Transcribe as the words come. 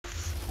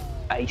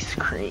Ice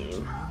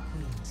cream.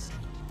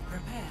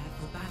 Prepare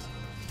for battle.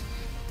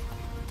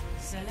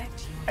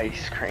 Select your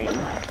Ice cream.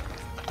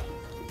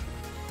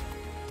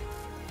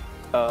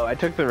 Oh, I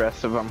took the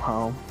rest of them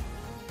home.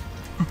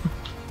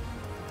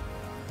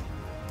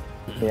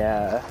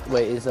 Yeah.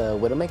 Wait, is a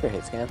Widowmaker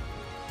hit scan?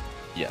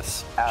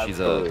 Yes.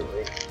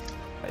 Absolutely.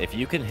 If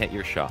you can hit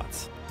your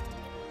shots.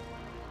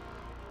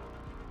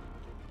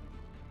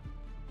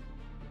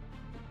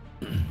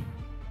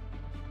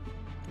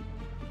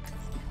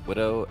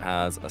 Widow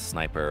has a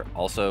sniper.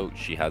 Also,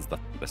 she has the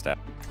stat.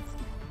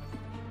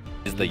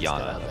 She's the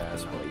Yana.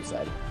 That's what you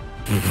said.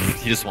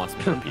 He just wants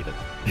me to repeat it.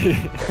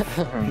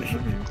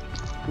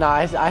 No,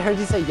 I heard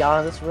you say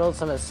Yana this world,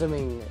 so I'm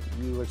assuming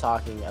you were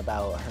talking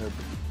about her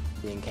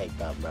being caked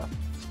up, bro.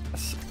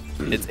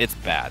 It's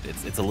bad.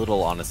 It's a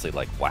little honestly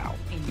like, wow.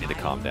 You need to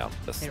calm down.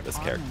 This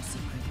character.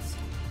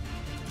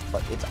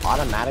 But it's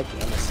automatic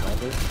and a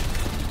sniper.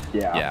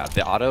 Yeah. Yeah,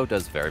 the auto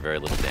does very, very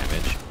little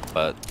damage,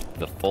 but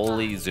the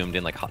fully zoomed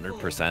in like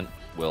 100%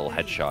 will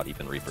headshot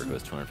even Reaper, who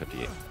has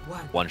 258.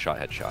 One shot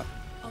headshot.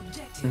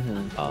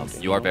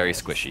 You are very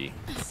squishy.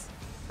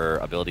 Her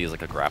ability is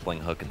like a grappling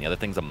hook, and the other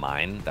thing's a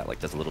mine that like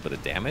does a little bit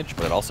of damage,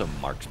 but it also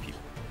marks people.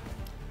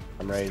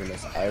 I'm ready to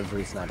miss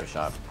every sniper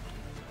shot.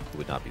 You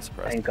would not be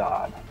surprised. Thank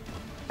God.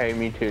 Hey,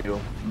 me too.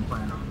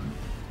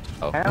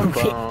 Oh,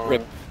 Hambo.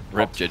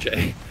 rip,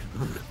 JJ.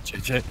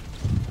 JJ.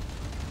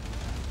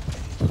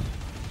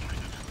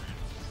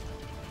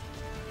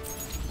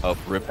 Oh,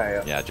 rip.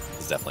 Yeah,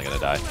 JJ's definitely gonna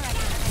die.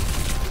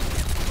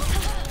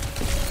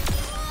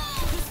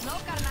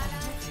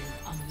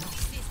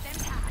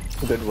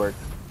 Good work.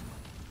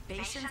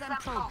 Patience and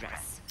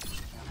progress.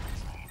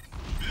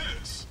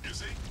 This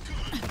is a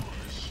good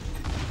push.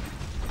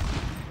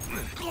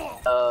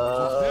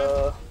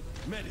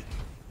 Medic.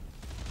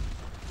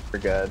 We're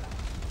good.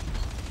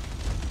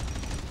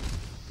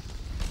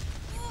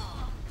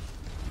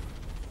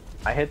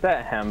 I hit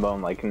that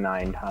Hambone like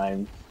 9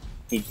 times.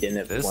 He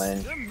didn't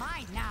flinch. You're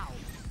mine now.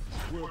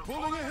 We're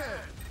pulling ahead.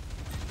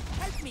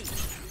 Help me.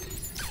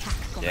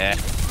 Yeah.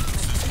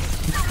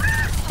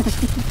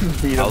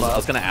 Beat him I up.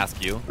 was gonna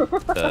ask you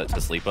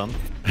to sleep him.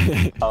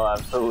 Oh,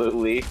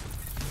 absolutely.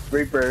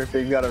 Reaper,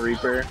 they've got a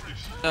Reaper.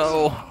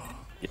 No.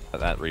 Yeah,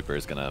 that Reaper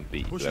is gonna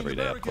beat you every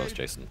day up close,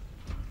 Jason.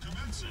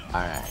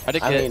 Alright.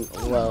 I mean,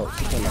 well,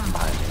 she came up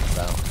behind me,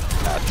 so.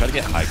 Try to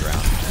get high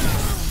ground.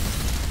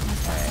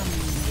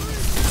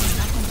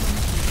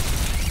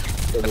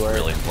 Good That's work.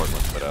 really important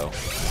with Widow.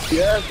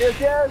 Yes, yes,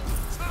 yes!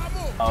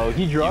 Oh,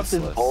 he dropped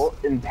Useless. his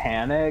ult in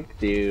panic?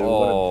 Dude,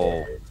 Oh.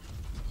 what a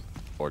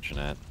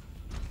Fortunate.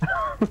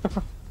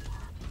 bitch.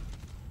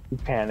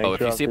 Panic Oh,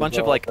 if you dropped see a his bunch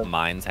of ult. like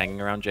mines hanging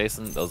around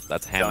Jason,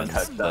 that's Hammond's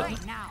touch them.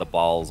 the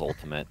ball's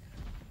ultimate.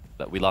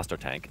 But we lost our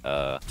tank.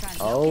 Oh,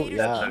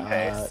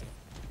 yeah.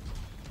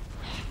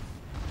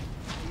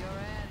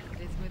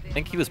 I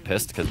think he was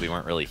pissed because we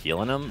weren't really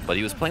healing him, but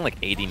he was playing like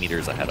 80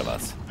 meters ahead of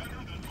us.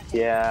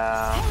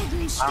 Yeah.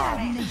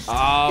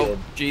 Oh, Good.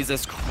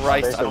 Jesus Oh,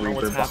 Christ! there's I a don't know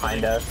Reaper what's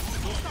behind happening. us.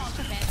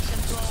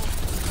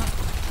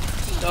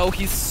 No,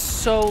 he's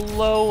so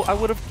low. I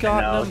would have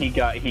gotten No, him.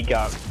 he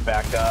got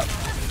back up.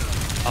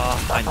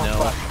 I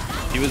know.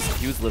 He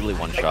was literally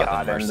one shot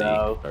got and him, Mercy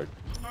though. started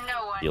I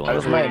healing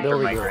was him. my waiting for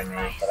my ability.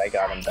 grenade, but I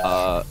got him back.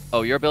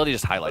 Oh, your ability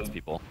just highlights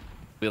people.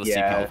 Be able to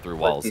see people through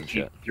walls and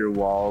shit. Through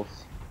walls.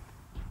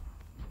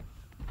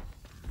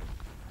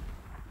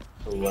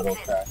 A little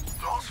crack.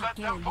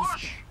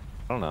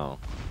 I don't know.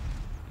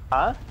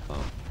 Huh?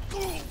 Oh. I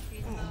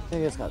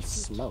think it's got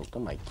smoked. Oh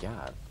my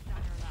god.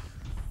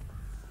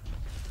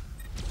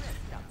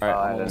 Alright, I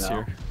I'm don't almost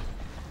know. here.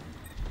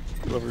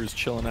 Whoever's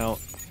chilling out.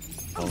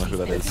 I don't know who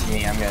that is. It's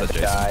me, I'm gonna Is that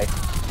Jason? die.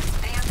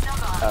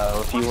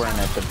 Oh, if you weren't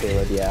at the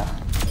payload, yeah.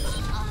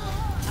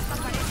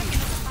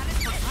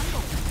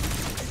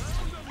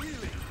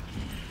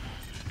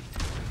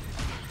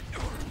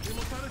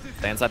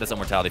 Stay inside this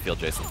immortality field,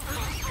 Jason.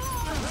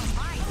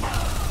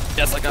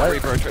 Yes, I got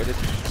Reaper traded.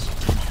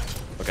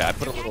 Okay, I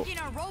put a little.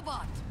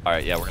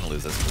 Alright, yeah, we're gonna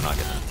lose this. We're not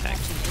getting the tank.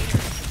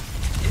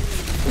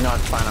 No,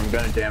 it's fine. I'm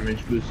gonna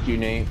damage boost you,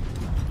 Nate.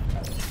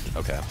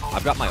 Okay,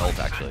 I've got my ult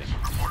actually.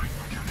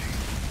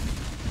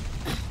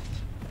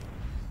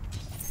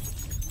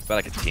 But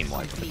I could team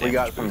wipe. We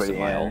got somebody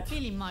in.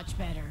 Feeling much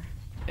better.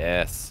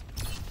 Yes.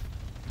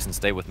 Jason,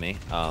 stay with me.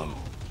 I'm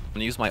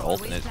gonna use my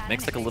ult and it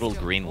makes like a little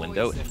green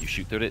window, and if you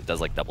shoot through it, it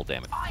does like double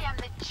damage. I am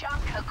the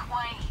Junker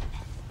Queen.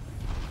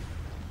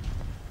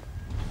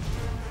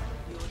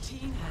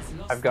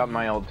 I've got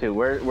my ult too.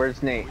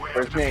 Where's Nate?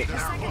 Where's Nate?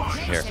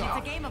 Here. It's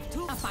a game of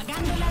two.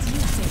 Apagando las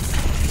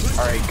luces.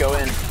 Alright, go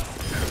in.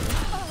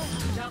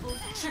 double,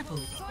 triple.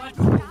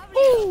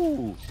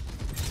 Ooh.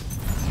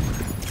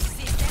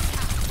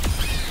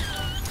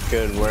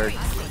 Good work.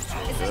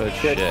 Good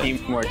Good shit.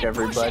 teamwork,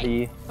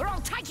 everybody. Or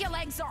I'll take your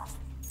legs off.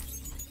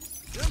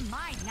 You're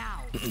mine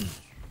now.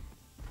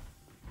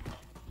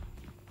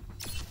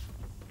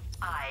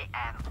 I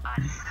am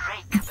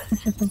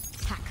unbreakable.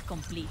 Hack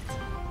complete.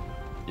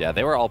 Yeah,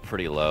 they were all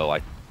pretty low. I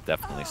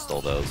definitely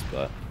stole those,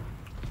 but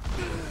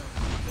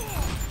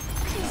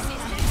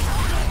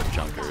the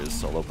junkers. is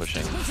solo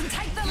pushing.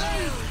 Take the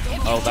lead.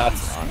 Oh,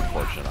 that's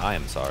unfortunate. I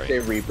am sorry. They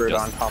reapered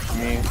on top of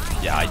me.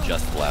 Yeah, I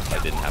just left.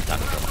 I didn't have time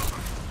to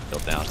go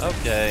down.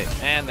 Okay,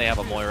 and they have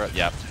a Moira.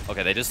 Yep.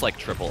 Okay, they just like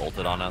triple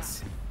ulted on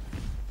us.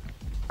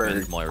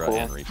 With Moira Cool.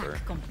 and Reaper.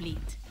 Hack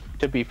complete.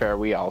 To be fair,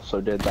 we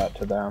also did that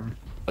to them.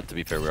 But to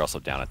be fair, we were also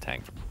down a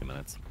tank for 2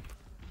 minutes.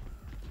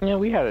 Yeah,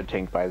 we had a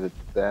tank by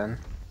then.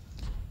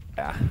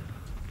 Yeah.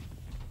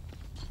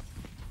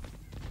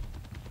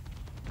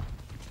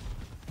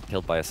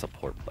 Killed by a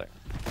support player.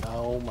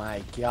 Oh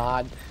my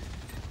god.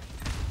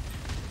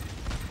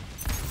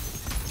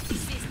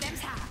 Systems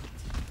hacked.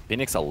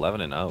 Phoenix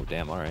 11 and 0.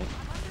 Damn. All right.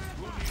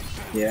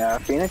 Yeah,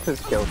 Phoenix is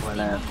killing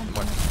it.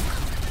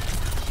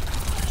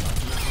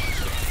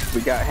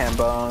 We got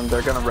Hambone.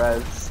 They're gonna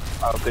res.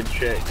 Oh, good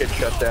shit. Good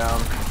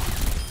shutdown.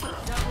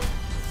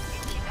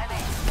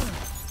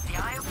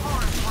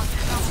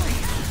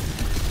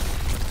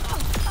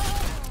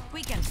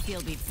 We can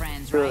still be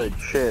friends, right? Good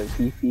shit,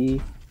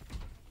 Fifi.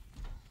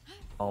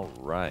 All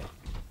right.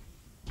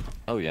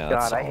 Oh yeah.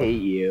 That's God, I solid.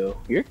 hate you.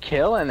 You're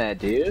killing it,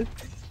 dude.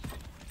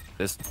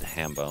 This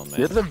Hambone, man.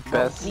 You're the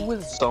best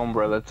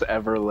Sombra that's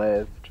ever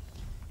lived.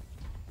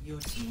 Your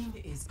team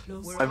is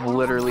close. I've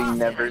literally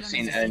never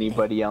seen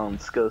anybody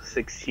else go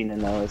 16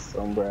 and 0 as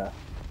Sombra.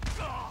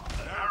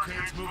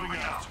 Barricades moving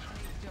out.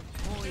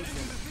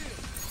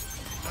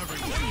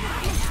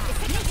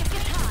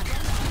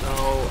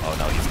 Oh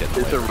no, he's getting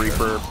There's a away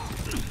from Reaper.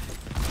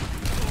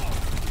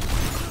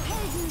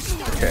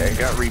 Okay, I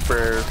got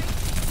Reaper.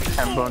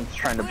 Hambone's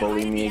trying to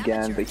bully me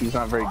again, but he's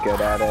not very good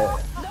at it.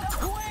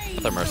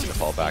 Another Mercy to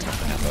fall back on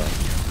the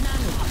Hambone.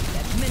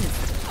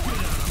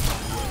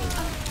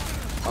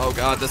 Oh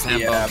god, this Hambone.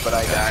 Yeah, but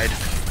I died.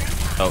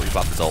 Oh, he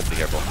popped his ult. Be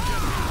careful.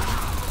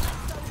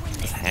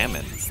 This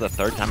Hammond. It's the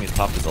 3rd time he's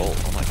popped his ult.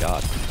 Oh my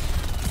god.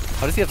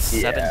 How does he have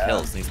 7 Yeah.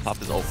 kills and he's popped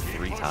his ult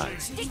 3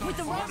 times? Stick with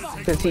the robot.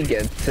 Because he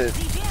gets it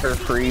for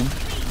free.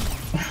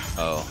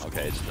 Oh,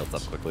 okay. It just built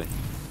up quickly.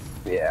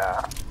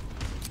 Yeah.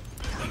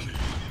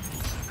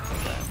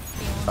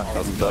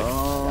 Doesn't feel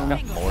like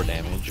got more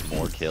damage,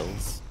 more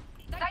kills.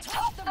 They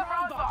took the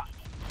robot.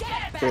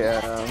 Get back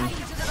Yeah. into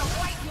the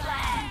white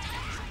land.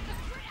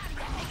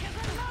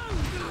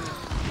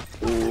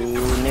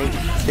 Ooh, Nate,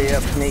 stay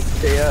up, Nate,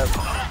 stay up.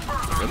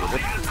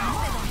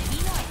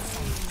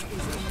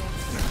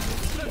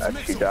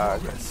 Got you,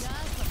 dog.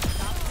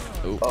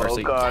 Ooh, Oh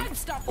Mercy. god,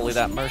 Holy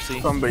that Mercy.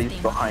 somebody's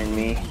behind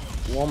me.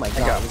 Oh my I god.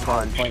 got he's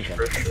punched going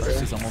for sure.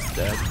 Mercy's almost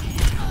dead.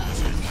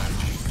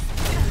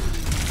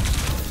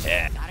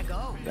 Yeah. Gotta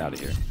go. Get out of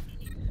here.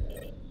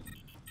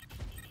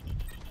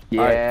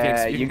 Yeah, Alright,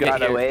 Phoenix, you you can get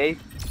got here. away.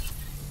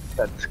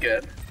 That's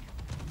good.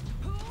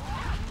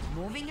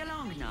 Moving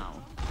along now.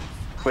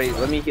 Wait,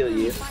 let me heal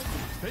you.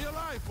 Stay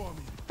alive for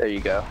me. There you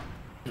go.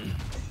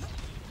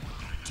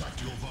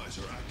 Tactical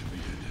visor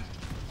activated.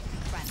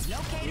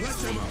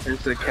 Translocated. There's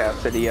the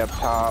Cassidy up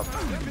top.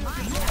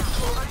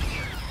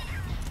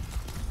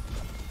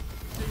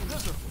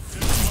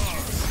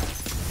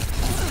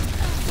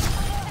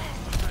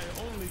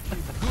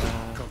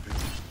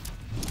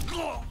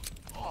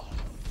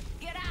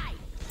 Get eye.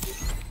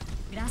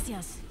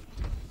 Gracias.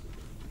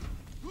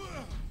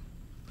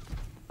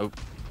 Oh.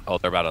 Oh,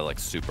 they're about to like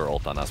super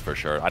ult on us for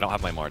sure. I don't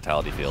have my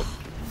mortality field.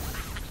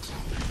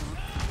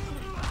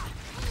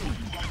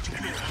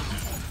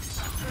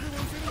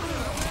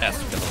 Yes,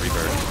 we got the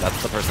Reaper.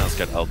 That's the person that's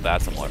good. Oh,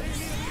 that's a Moira.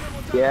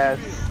 Yes.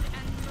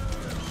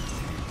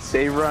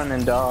 Stay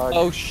running, dog.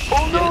 Oh shit!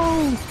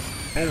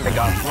 I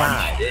got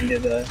knocked into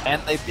the.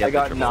 And they I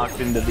got knocked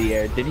into the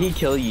air. Did he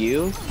kill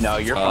you? No,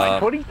 you're fine.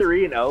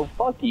 23 and 0.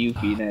 Fuck you,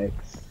 Phoenix.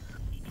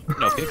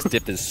 No, Phoenix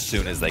dipped as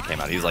soon as they came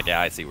out. He was like,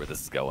 "Yeah, I see where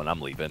this is going. I'm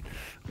leaving."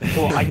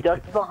 Well, I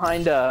ducked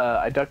behind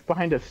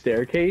a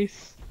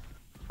staircase,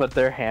 but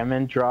their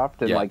Hammond dropped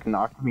and Yeah. like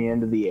knocked me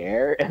into the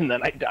air, and then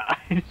I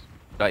died.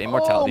 Got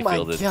immortality Oh my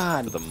fielded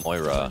God. to the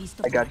Moira.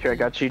 I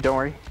got you. Don't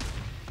worry.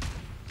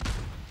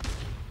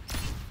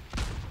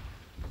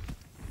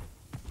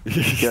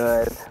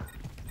 Good.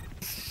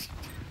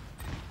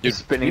 Dude, to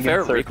spinning be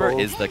fair, in Reaper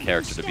circles. is the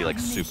character to be like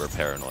super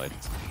paranoid.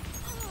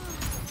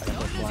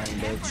 Blind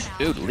bitch.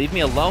 Dude, leave me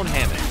alone,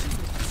 Hammond.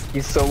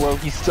 He's so low.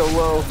 He's so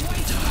low.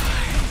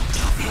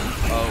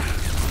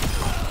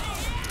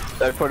 Oh,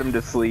 I put him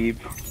to sleep.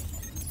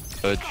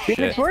 good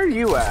Phoenix, shit. where are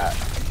you at?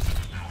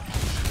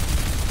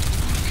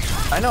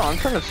 I know. I'm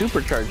trying to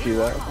supercharge you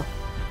though.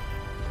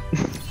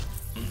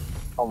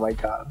 Oh my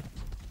god.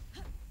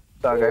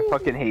 Dog, I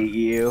fucking hate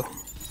you.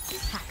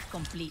 Hack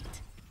complete.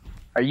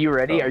 Are you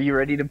ready? Oh. Are you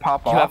ready to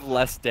pop You off? have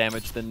less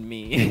damage than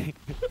me.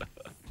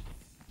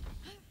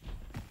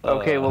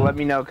 Okay, well let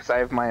me know because I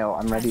have my ult.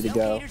 I'm ready to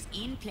go. Locators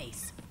in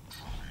place.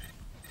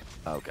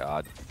 Oh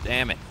god,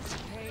 damn it.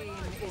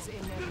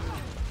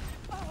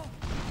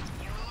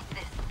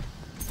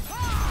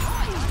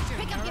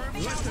 Pick up your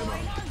feet.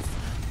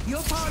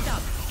 You're powered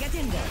up. Get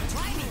in there.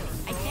 Try me.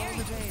 I dare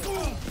you.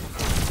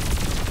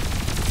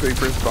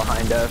 Reaper's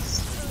behind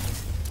us.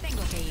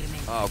 Tengo que irme.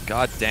 Oh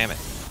god damn it.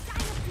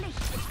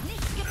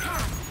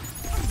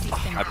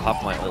 I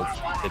popped my ult.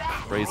 Did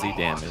crazy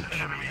damage.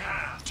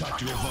 Talk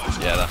to your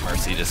advisor. Yeah, that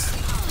Mercy just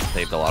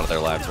saved a lot of their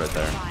lives right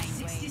there.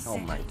 Oh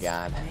my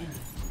god.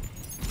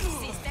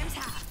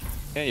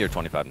 Yeah, you're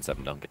 25 and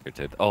 7. Don't get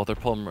irritated. Oh, their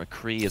pulling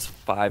McCree is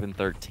 5 and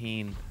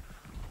 13.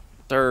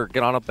 Sir,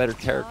 get on a better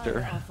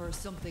character. Offer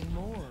something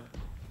more.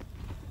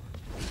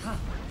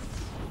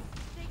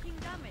 Taking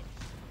damage.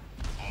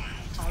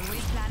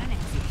 Always plan an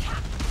exit.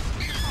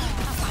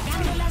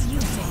 Apagando las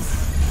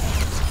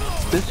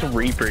luces. This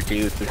Reaper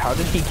dude, how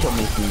did he kill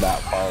me from that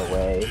far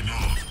away?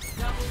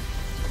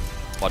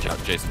 Watch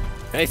out, Jason.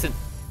 Mason!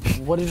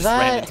 What is Just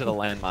ran that? into the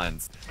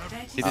landmines.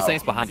 He's the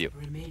Saints behind you.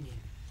 Remaining.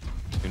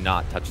 Do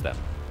not touch them.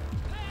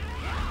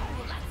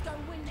 Let's go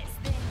win this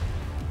thing.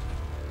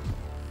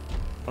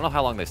 I don't know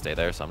how long they stay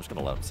there, so I'm just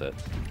gonna let them sit.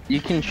 You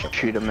can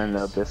shoot them and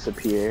they'll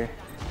disappear.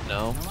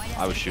 No,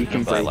 I was shooting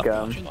can them, but I break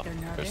left 'em. them.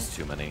 There's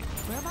too many.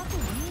 We're about to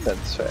win.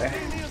 That's fair.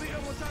 Near the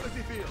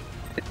immortality field.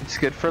 It's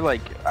good for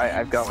like,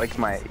 I've got like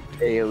my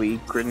AoE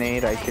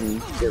grenade, I can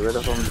get rid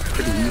of them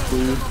pretty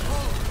easily.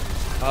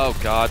 Oh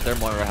god, their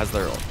Moira has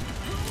their ult.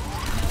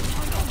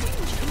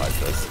 Like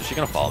this. Is she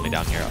gonna follow me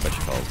down here? I bet she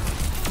follows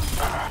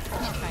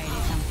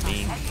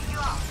me.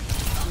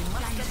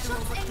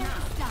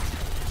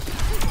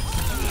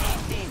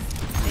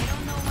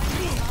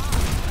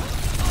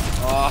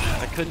 Oh,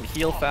 I couldn't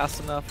heal fast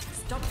enough.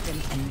 Stop them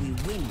and we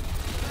win.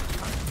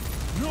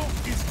 No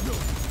is no.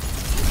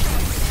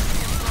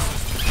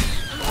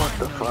 What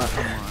the fuck?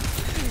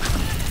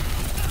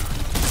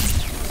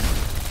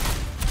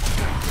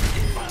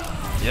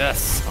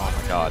 Yes! Oh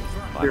my god.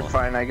 You're Finally.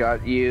 fine, I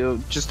got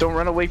you. Just don't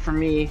run away from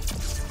me.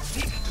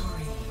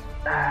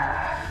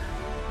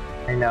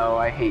 I know,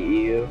 I hate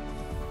you.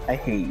 I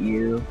hate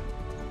you.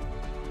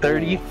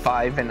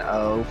 35 and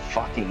 0,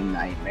 fucking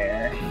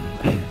nightmare.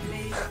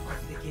 Play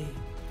of the game.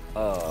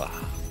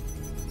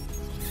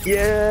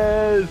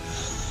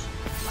 Yes!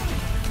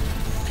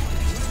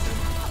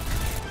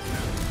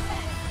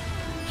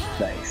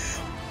 Nice.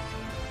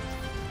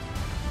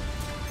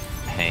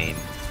 Pain.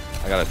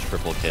 I got a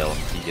triple kill and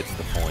he gets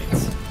the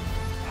points.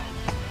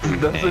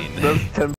 Those 10